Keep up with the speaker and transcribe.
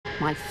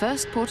My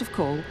first port of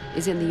call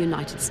is in the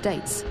United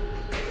States.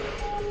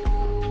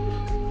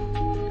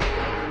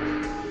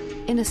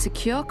 In a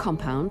secure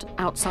compound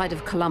outside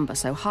of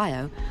Columbus,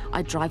 Ohio,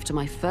 I drive to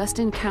my first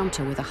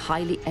encounter with a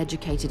highly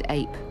educated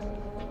ape.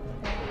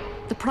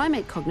 The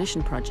Primate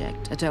Cognition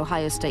Project at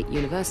Ohio State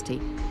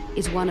University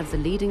is one of the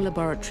leading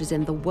laboratories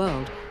in the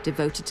world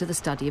devoted to the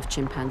study of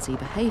chimpanzee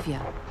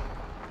behavior.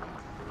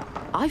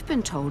 I've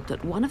been told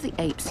that one of the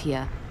apes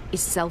here is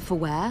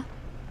self-aware,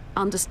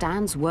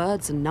 understands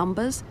words and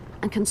numbers,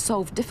 and can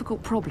solve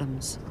difficult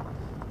problems.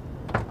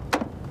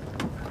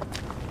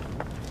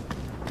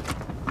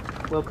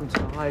 Welcome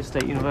to Ohio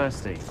State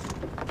University.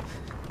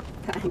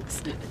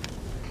 Thanks.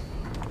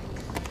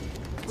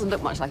 Doesn't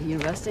look much like a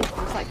university. It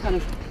looks like kind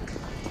of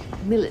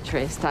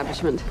military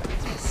establishment.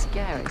 It's a bit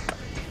scary.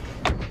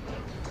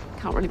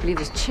 Can't really believe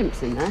there's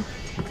chimps in there.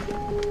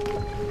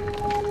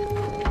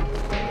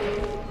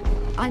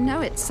 I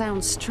know it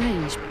sounds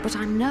strange, but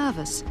I'm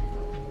nervous.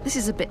 This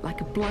is a bit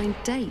like a blind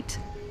date.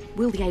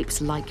 Will the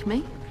apes like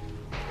me?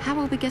 How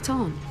will we get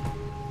on?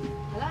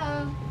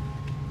 Hello?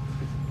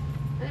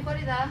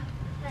 Anybody there?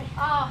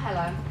 Oh,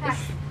 hello.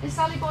 Is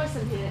Sally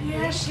Boyson here?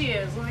 Yes, she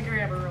is. Let me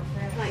grab her real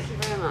fast. Thank you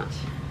very much.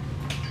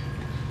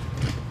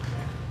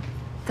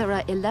 There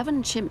are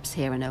 11 chimps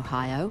here in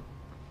Ohio.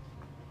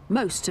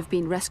 Most have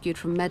been rescued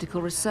from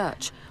medical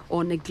research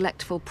or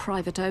neglectful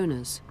private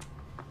owners.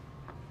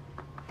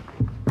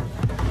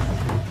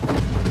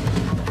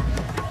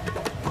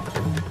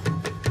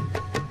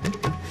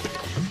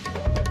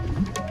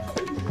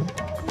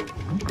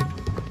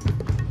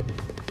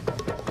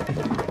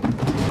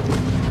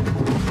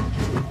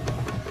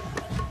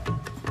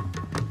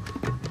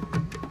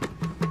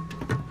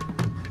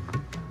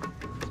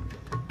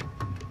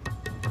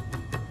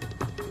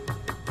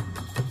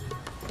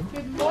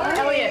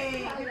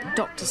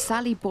 Dr.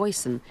 Sally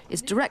Boyson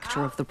is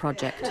director of the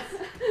project.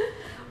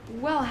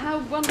 Well, how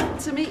wonderful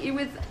to meet you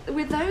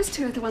with those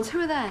two other ones.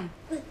 Who are they?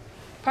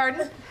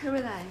 Pardon? Who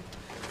are they?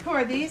 Who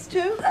are these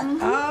two?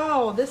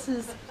 Oh, this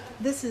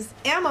is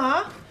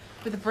Emma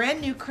with a brand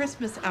new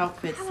Christmas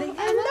outfit. Hello, Say Emma.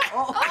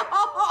 hello.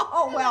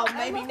 Oh, well,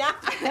 maybe not.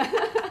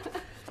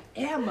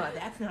 Emma,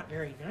 that's not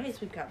very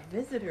nice. We've got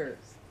visitors.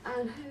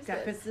 And who's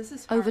this? This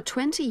is Over Harper.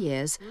 20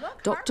 years,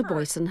 Look, Dr. Harper.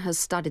 Boyson has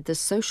studied the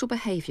social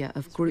behavior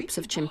of groups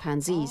of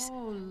chimpanzees,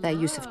 their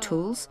use of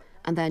tools,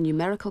 and their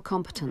numerical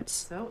competence.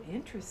 So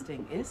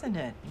interesting, isn't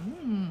it?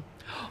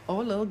 Oh,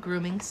 little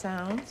grooming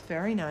sounds.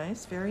 Very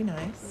nice, very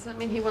nice. Does that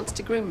mean he wants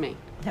to groom me?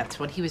 That's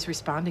what he was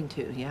responding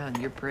to, yeah,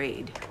 in your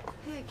braid.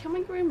 Hey, come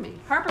and groom me.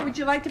 Harper, would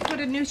you like to put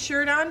a new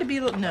shirt on to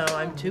be... No,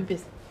 I'm too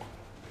busy.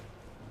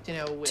 You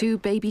know, with 2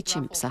 baby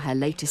chimps are her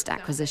latest ruffles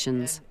and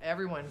acquisitions. stuff, and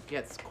everyone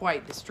gets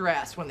quite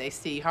distressed when they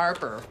see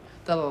Harper,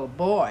 the little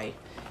boy,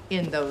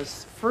 in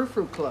those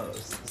frou-frou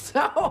clothes.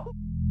 So...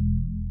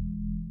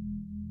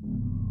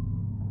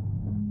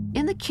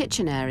 In the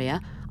kitchen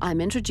area,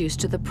 I'm introduced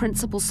to the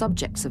principal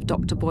subjects of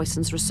Dr.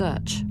 Boyson's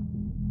research.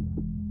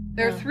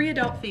 There are 3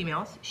 adult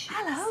females.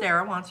 Hello.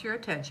 Sarah wants your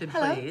attention,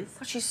 Hello. please.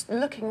 Well, she's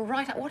looking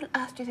right at... What on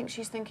earth do you think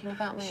she's thinking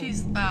about me?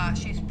 She's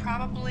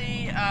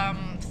probably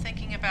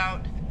thinking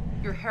about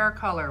your hair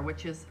color,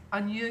 which is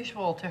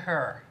unusual to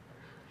her.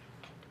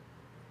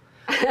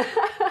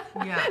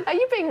 Yeah. Are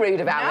you being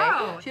rude about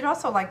me? No. She'd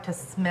also like to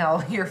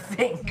smell your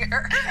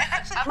finger.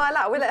 Am I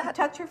allowed? Will it hurt?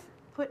 Touch your...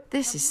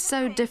 This is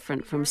so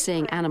different from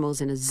seeing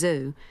animals in a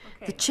zoo.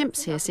 The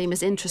chimps here seem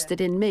as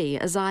interested in me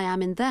as I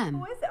am in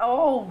them.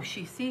 Oh,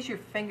 she sees your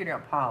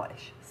fingernail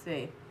polish.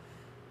 See?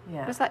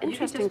 Yeah. Was that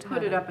interesting You to can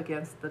just put her? it up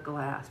against the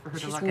glass for her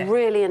to She's look at.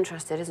 really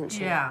interested, isn't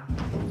she? Yeah.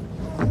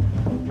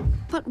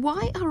 But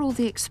why are all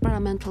the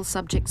experimental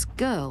subjects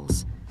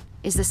girls?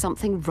 Is there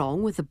something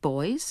wrong with the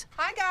boys?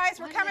 Hi, guys.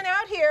 We're coming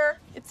out here.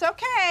 It's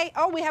okay.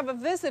 Oh, we have a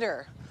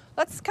visitor.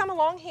 Let's come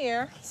along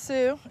here,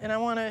 Sue, and I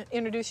want to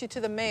introduce you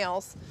to the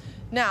males.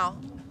 Now,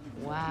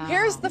 Wow.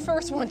 here's the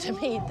first one to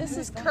meet. This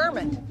is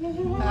Kermit.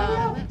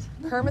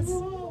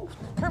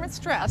 Kermit's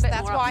stressed. bit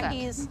That's more why upset.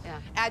 he's Yeah.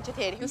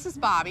 agitated. This is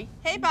Bobby.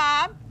 Hey,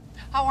 Bob.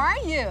 How are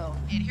you?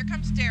 And here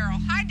comes Daryl.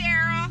 Hi,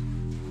 Daryl.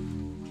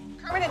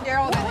 Kermit and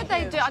Daryl. What would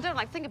they do? I don't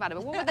like think about it,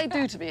 but what would they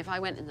do to me if I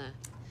went in there?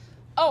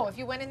 Oh, if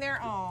you went in there,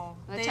 oh.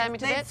 They tear me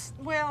to they'd- bits?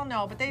 Well,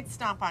 no, but they'd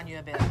stomp on you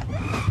a bit.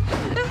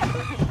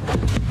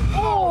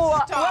 Oh,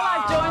 stop. well,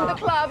 I joined the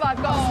club.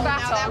 I've got spat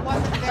now on. that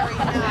wasn't very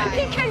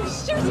He nice. came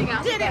shooting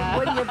out Did there. it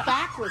when your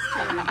back was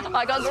turned.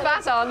 I got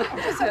spat on.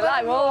 So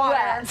I'm all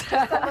wet.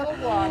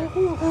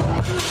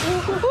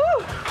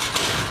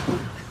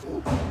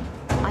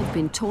 I've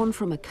been torn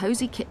from a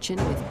cozy kitchen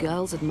with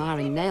girls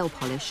admiring nail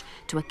polish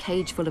to a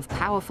cage full of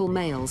powerful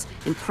males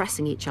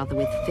impressing each other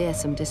with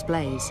fearsome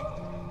displays.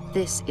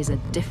 This is a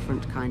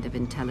different kind of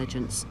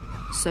intelligence.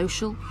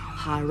 Social,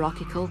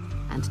 hierarchical,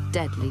 and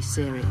deadly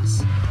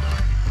serious.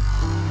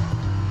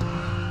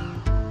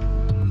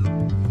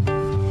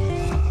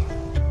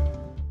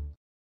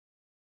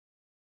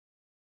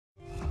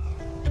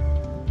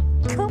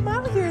 Come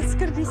out here, it's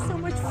gonna be so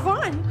much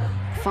fun.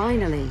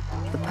 Finally,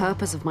 the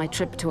purpose of my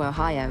trip to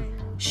Ohio,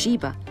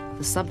 Sheba,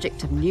 the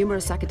subject of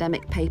numerous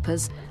academic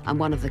papers and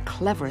one of the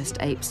cleverest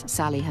apes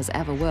Sally has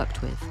ever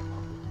worked with.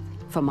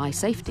 For my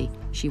safety,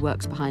 she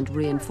works behind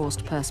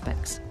reinforced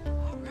perspex.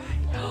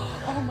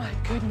 Oh my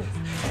goodness,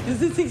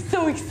 isn't it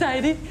so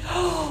exciting?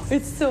 Oh,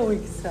 it's so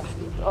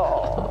exciting.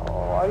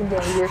 Oh, I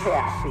know you're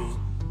happy.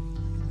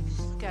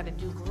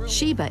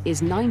 Sheba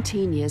is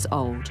 19 years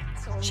old.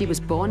 She was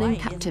born in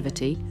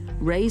captivity,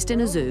 raised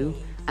in a zoo,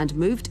 and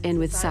moved in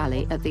with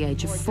Sally at the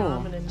age of 4.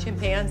 Dominant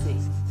chimpanzee.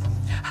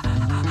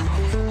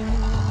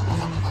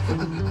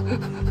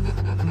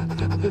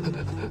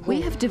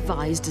 We have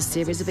devised a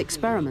series of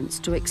experiments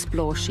to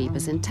explore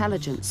Sheba's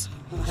intelligence.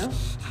 I know,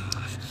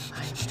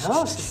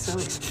 she's so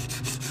exciting.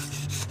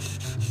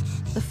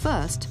 The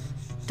first,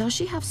 does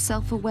she have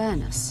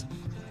self-awareness?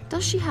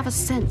 Does she have a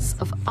sense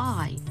of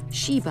I,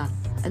 Sheba,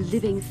 a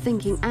living,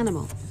 thinking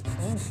animal?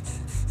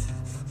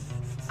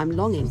 I'm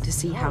longing to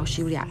see how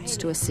she reacts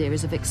to a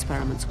series of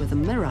experiments with a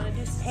mirror.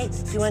 Hey,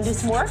 do you want to do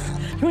some work?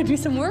 You want to do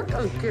some work?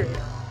 Oh, good.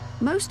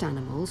 Most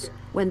animals,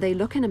 when they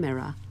look in a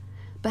mirror,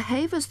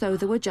 behave as though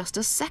there were just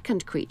a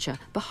second creature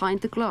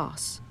behind the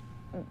glass.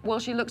 Well,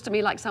 she looks to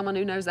me like someone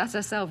who knows that's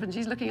herself, and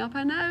she's looking up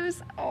her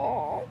nose.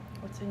 Oh.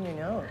 What's in your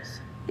nose?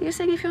 You're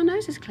saying if your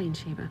nose is clean,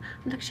 Sheba.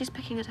 And look, she's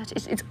picking at her.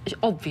 It's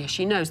obvious.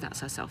 She knows that's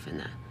herself in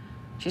there.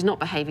 She's not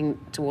behaving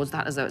towards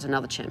that as though it's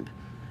another chimp.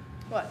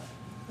 What?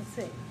 Let's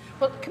see.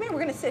 Well, come here, we're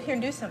going to sit here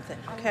and do something,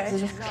 okay?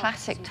 There's this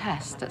classic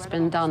test that's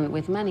been done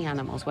with many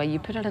animals where you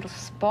put a little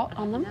spot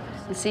on them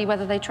and see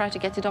whether they try to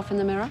get it off in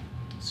the mirror.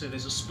 So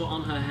there's a spot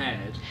on her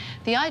head.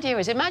 The idea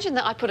is, imagine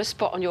that I put a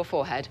spot on your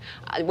forehead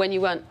when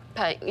you weren't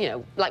paying, you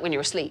know, like when you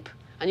were asleep,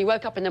 and you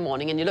woke up in the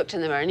morning and you looked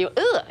in the mirror and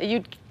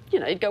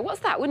you'd go,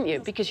 what's that, wouldn't you?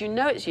 Because you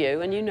know it's you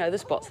and you know the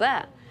spot's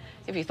there.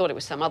 If you thought it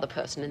was some other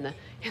person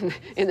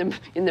in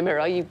the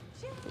mirror,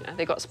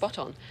 they got a spot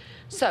on.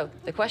 So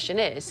the question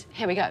is,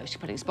 here we go, she's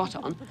putting a spot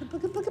on.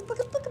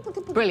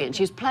 Brilliant,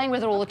 she was playing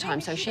with her all the time,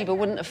 so Sheba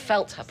wouldn't have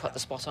felt her put the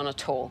spot on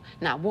at all.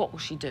 Now, what will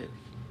she do?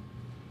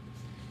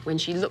 When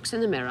she looks in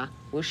the mirror,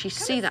 will she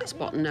see that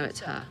spot and know it's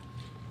her?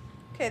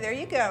 Okay, there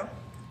you go.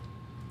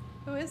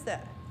 Who is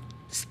that?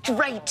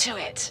 Straight to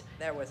it.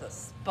 There was a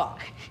spot.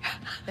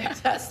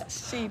 There's a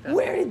Sheba.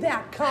 Where did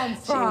that come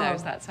She from?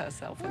 knows that's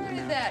herself in the Where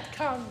mirror. did that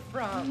come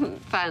from?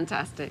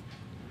 Fantastic.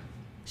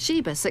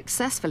 Sheba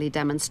successfully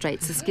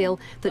demonstrates a skill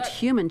that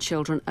human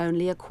children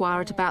only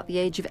acquire at about the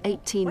age of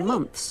 18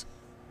 months.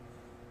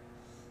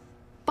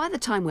 By the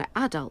time we're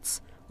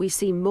adults, we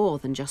see more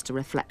than just a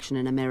reflection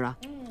in a mirror.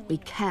 We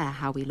care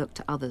how we look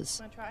to others.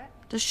 Want to try it?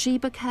 Does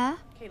Sheba care?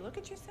 Okay, look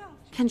at yourself.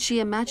 Can she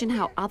imagine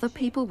how other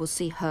people will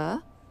see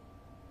her?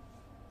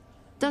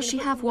 Does she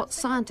have what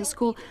scientists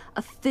call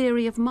a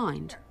theory of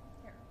mind?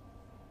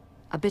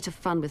 A bit of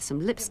fun with some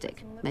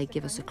lipstick may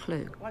give us a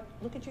clue.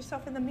 Look at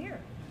yourself in the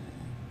mirror.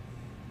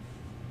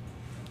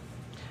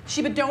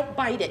 Sheba, don't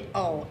bite it.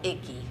 Oh,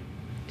 icky.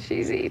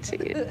 She's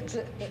eating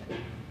it.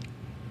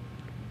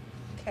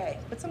 Okay,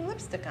 put some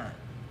lipstick on.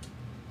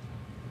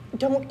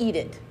 Don't eat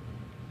it.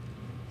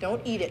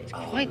 Don't eat it.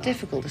 Quite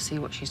difficult to see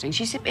what she's doing.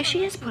 If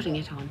she is putting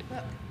it on,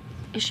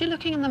 is she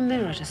looking in the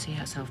mirror to see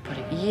herself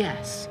putting it?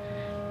 Yes.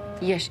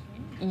 Yes,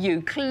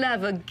 you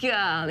clever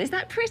girl. Is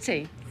that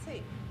pretty? Let's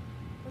see.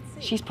 Let's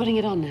see. She's putting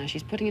it on now.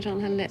 She's putting it on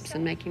her lips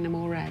and making them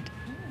all red.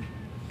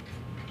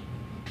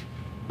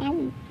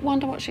 I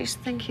wonder what she's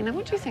thinking. Now,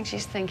 what do you think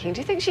she's thinking?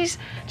 Do you think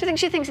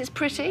she thinks it's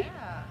pretty?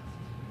 Yeah.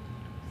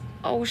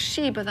 Oh,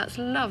 Sheba, that's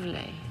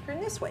lovely. Turn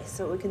this way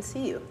so we can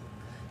see you.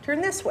 Turn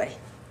this way,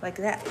 like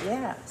that.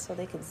 Yeah, so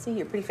they can see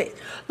your pretty face.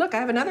 Look, I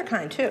have another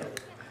kind, too.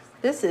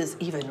 This is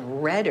even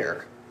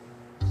redder.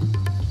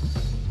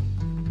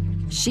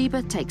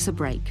 Sheba takes a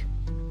break.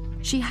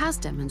 She has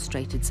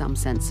demonstrated some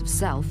sense of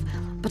self,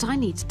 but I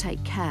need to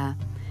take care.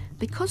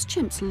 Because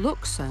chimps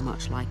look so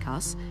much like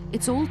us,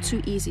 it's all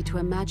too easy to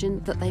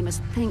imagine that they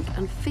must think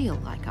and feel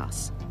like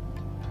us.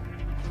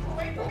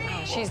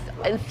 Oh, she's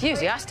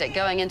enthusiastic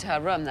going into her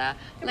room there.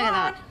 Look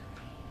at that.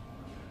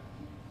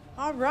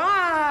 All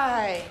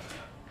right.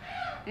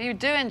 You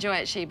do enjoy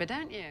it, Sheba,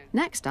 don't you?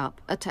 Next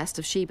up, a test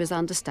of Sheba's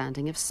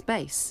understanding of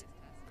space.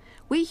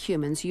 We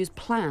humans use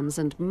plans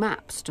and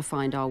maps to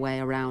find our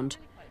way around.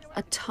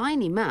 A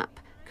tiny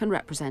map can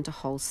represent a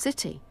whole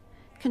city.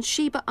 Can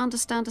Sheba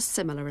understand a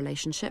similar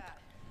relationship?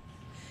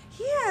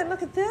 Yeah,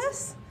 look at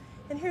this.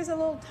 And here's a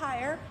little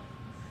tire.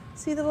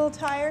 See the little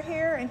tire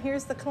here? And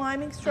here's the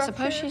climbing I structure.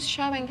 suppose she's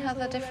showing her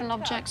the different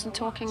objects and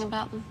talking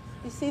about them.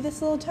 You see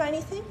this little tiny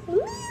thing?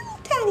 Little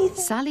tiny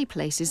thing. Sally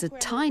places a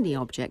tiny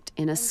object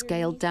in a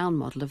scaled-down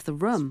model of the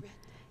room.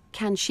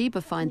 Can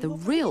Sheba find the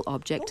real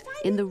object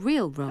in the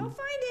real Go room?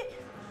 find it.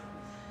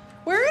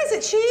 Where is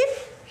it, Sheep?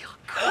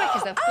 Quick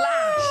as a flash.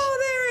 Oh,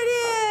 there it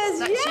is.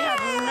 Like she had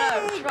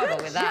no Yay! trouble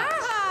Good with that.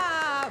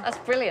 Job. That's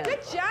brilliant.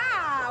 Good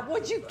job.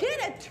 Would you get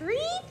a treat?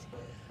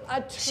 A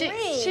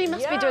treat. She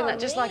must be doing that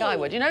just like I Yummy.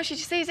 would. You know, she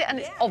sees it and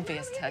it's Yeah,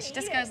 obvious to her. She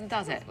just yeah. goes and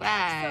does it.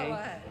 Wow.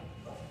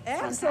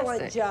 Excellent. Excellent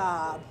Fantastic.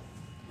 job.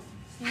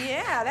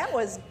 Yeah, that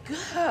was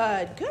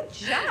good. Good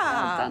job.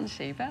 Well done,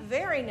 Sheba.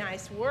 Very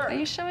nice work. Are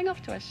you showing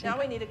off to us, Sheba? Now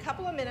we need a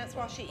couple of minutes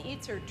while she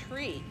eats her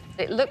treat.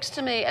 It looks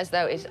to me as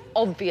though it's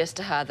obvious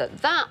to her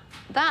that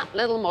that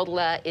little model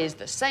there is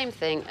the same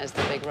thing as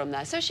the big room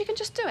there, so she can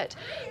just do it.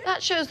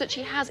 That shows that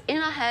she has in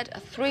her head a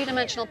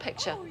three-dimensional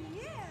picture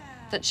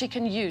that she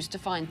can use to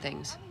find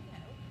things.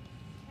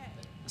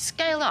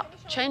 Scale up,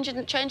 change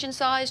in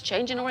size,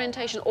 change in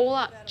orientation, all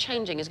that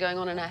changing is going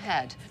on in her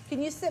head.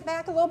 Can you sit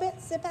back a little bit?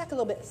 Sit back a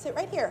little bit. Sit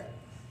right here.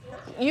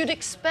 You'd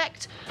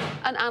expect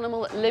an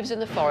animal that lives in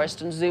the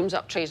forest and zooms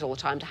up trees all the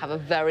time to have a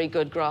very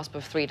good grasp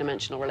of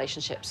three-dimensional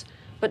relationships.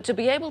 But to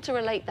be able to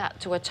relate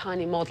that to a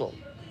tiny model,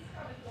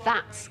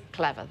 that's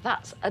clever,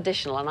 that's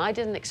additional, and I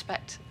didn't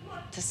expect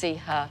to see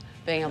her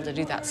being able to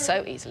do that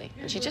so easily,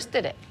 and she just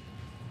did it.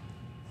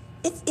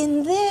 It's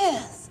in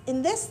this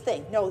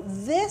thing. No,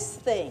 this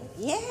thing.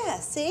 Yeah,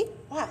 see?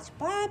 Watch,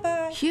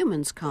 bye-bye.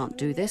 Humans can't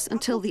do this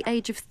until the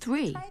age of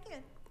 3. Try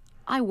again.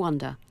 I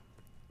wonder,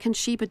 can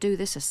Sheba do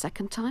this a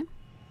second time?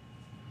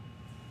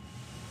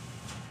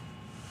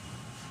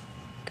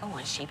 Go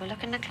on, Sheba,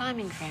 look in the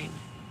climbing frame.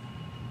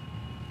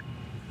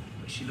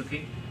 Is she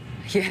looking?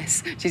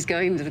 Yes, she's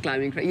going into the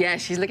climbing frame. Yeah,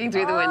 she's looking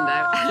through the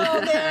window.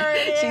 Oh, there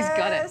it is. She's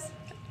got it.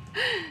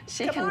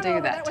 She Come can on do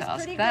over, that that was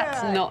task. pretty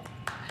That's good. not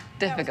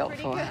difficult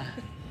pretty for good.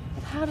 her.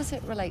 How does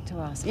it relate to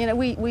us? You know,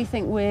 we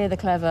think we're the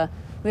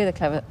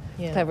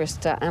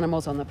cleverest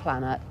animals on the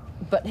planet,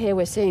 but here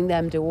we're seeing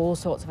them do all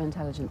sorts of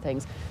intelligent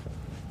things.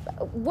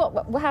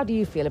 How do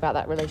you feel about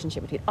that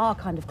relationship between our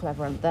kind of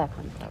clever and their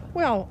kind of clever?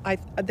 Well,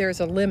 there's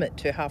a limit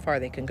to how far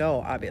they can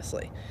go,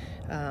 obviously.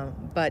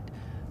 But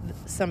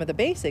some of the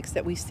basics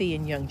that we see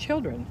in young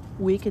children,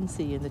 we can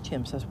see in the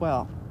chimps as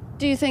well.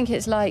 Do you think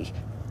it's like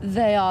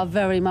they are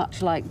very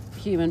much like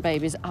human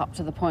babies up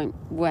to the point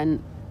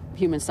when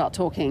humans start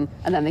talking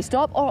and then they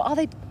stop, or are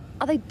they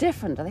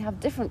different? Do they have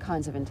different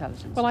kinds of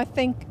intelligence? Well, I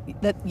think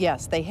that,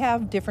 yes, they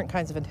have different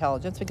kinds of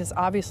intelligence because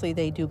obviously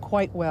they do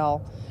quite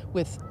well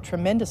with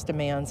tremendous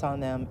demands on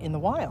them in the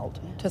wild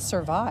to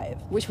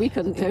survive. Which we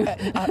couldn't do.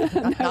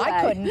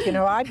 I couldn't, you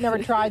know, I've never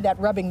tried that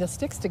rubbing the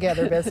sticks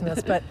together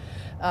business, but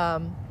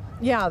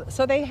yeah,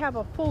 so they have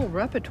a full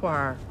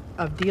repertoire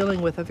of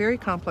dealing with a very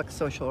complex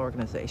social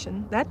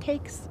organization. That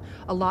takes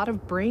a lot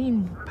of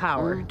brain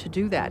power to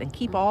do that and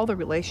keep all the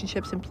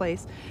relationships in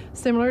place,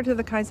 similar to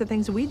the kinds of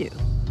things we do.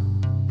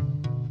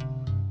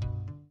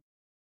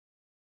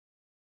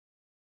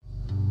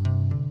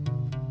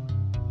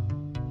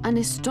 An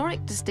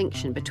historic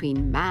distinction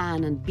between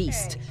man and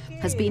beast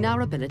has been our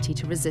ability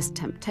to resist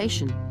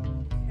temptation.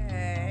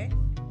 Okay.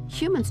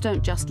 Humans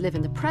don't just live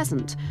in the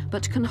present,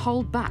 but can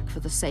hold back for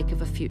the sake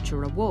of a future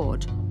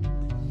reward.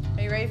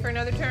 Are you ready for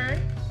another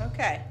turn?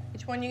 Okay.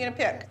 Which one are you going to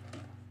pick?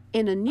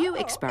 In a new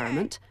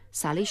experiment,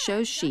 Sally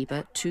shows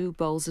Sheba 2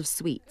 bowls of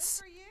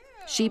sweets.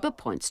 Sheba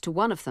points to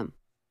one of them.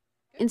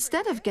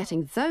 Instead of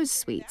getting those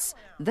sweets,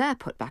 they're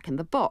put back in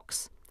the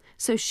box.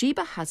 So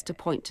Sheba has to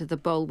point to the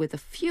bowl with the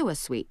fewer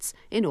sweets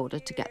in order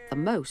to get the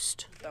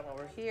most. Some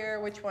over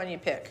here. Which one you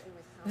pick?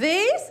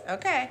 These?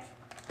 Okay.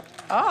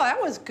 Oh, that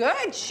was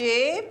good,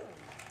 Sheep.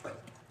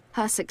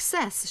 Her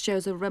success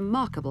shows a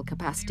remarkable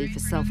capacity for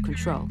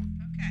self-control.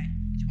 Okay.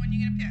 Which one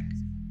you going to pick?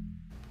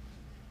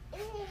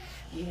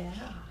 Yeah.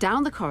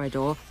 Down the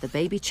corridor, the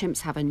baby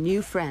chimps have a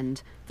new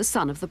friend, the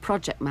son of the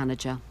project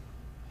manager.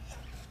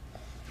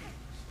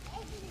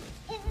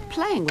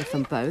 Playing with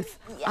them both,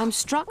 I'm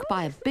struck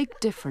by a big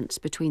difference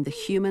between the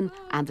human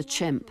and the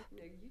chimp.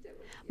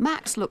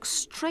 Max looks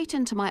straight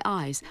into my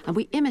eyes and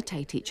we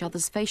imitate each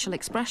other's facial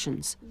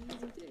expressions.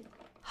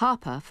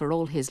 Harper, for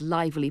all his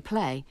lively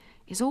play,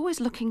 is always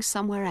looking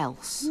somewhere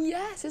else.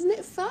 Yes, isn't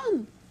it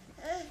fun?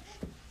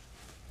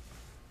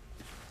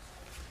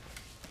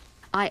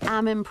 I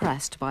am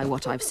impressed by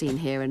what I've seen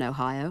here in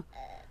Ohio.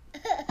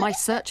 My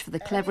search for the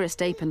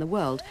cleverest ape in the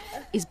world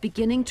is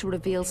beginning to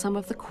reveal some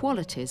of the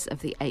qualities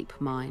of the ape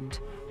mind.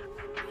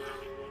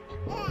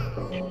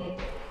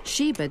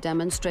 Sheba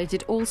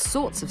demonstrated all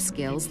sorts of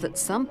skills that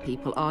some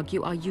people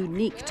argue are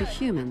unique to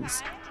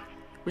humans.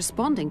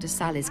 Responding to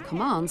Sally's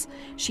commands,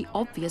 she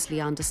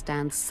obviously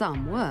understands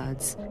some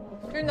words.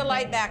 Turn the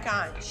light back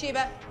on.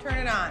 Sheba, turn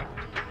it on.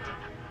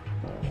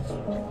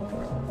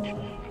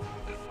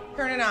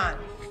 Turn it on.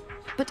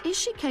 But is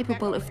she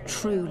capable of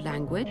true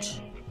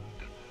language?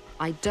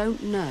 I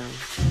don't know.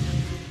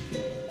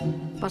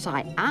 But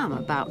I am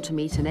about to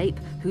meet an ape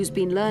who's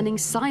been learning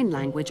sign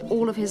language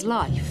all of his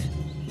life.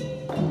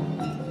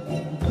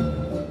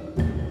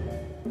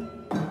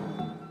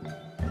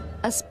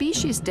 A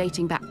species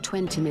dating back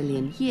 20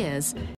 million years,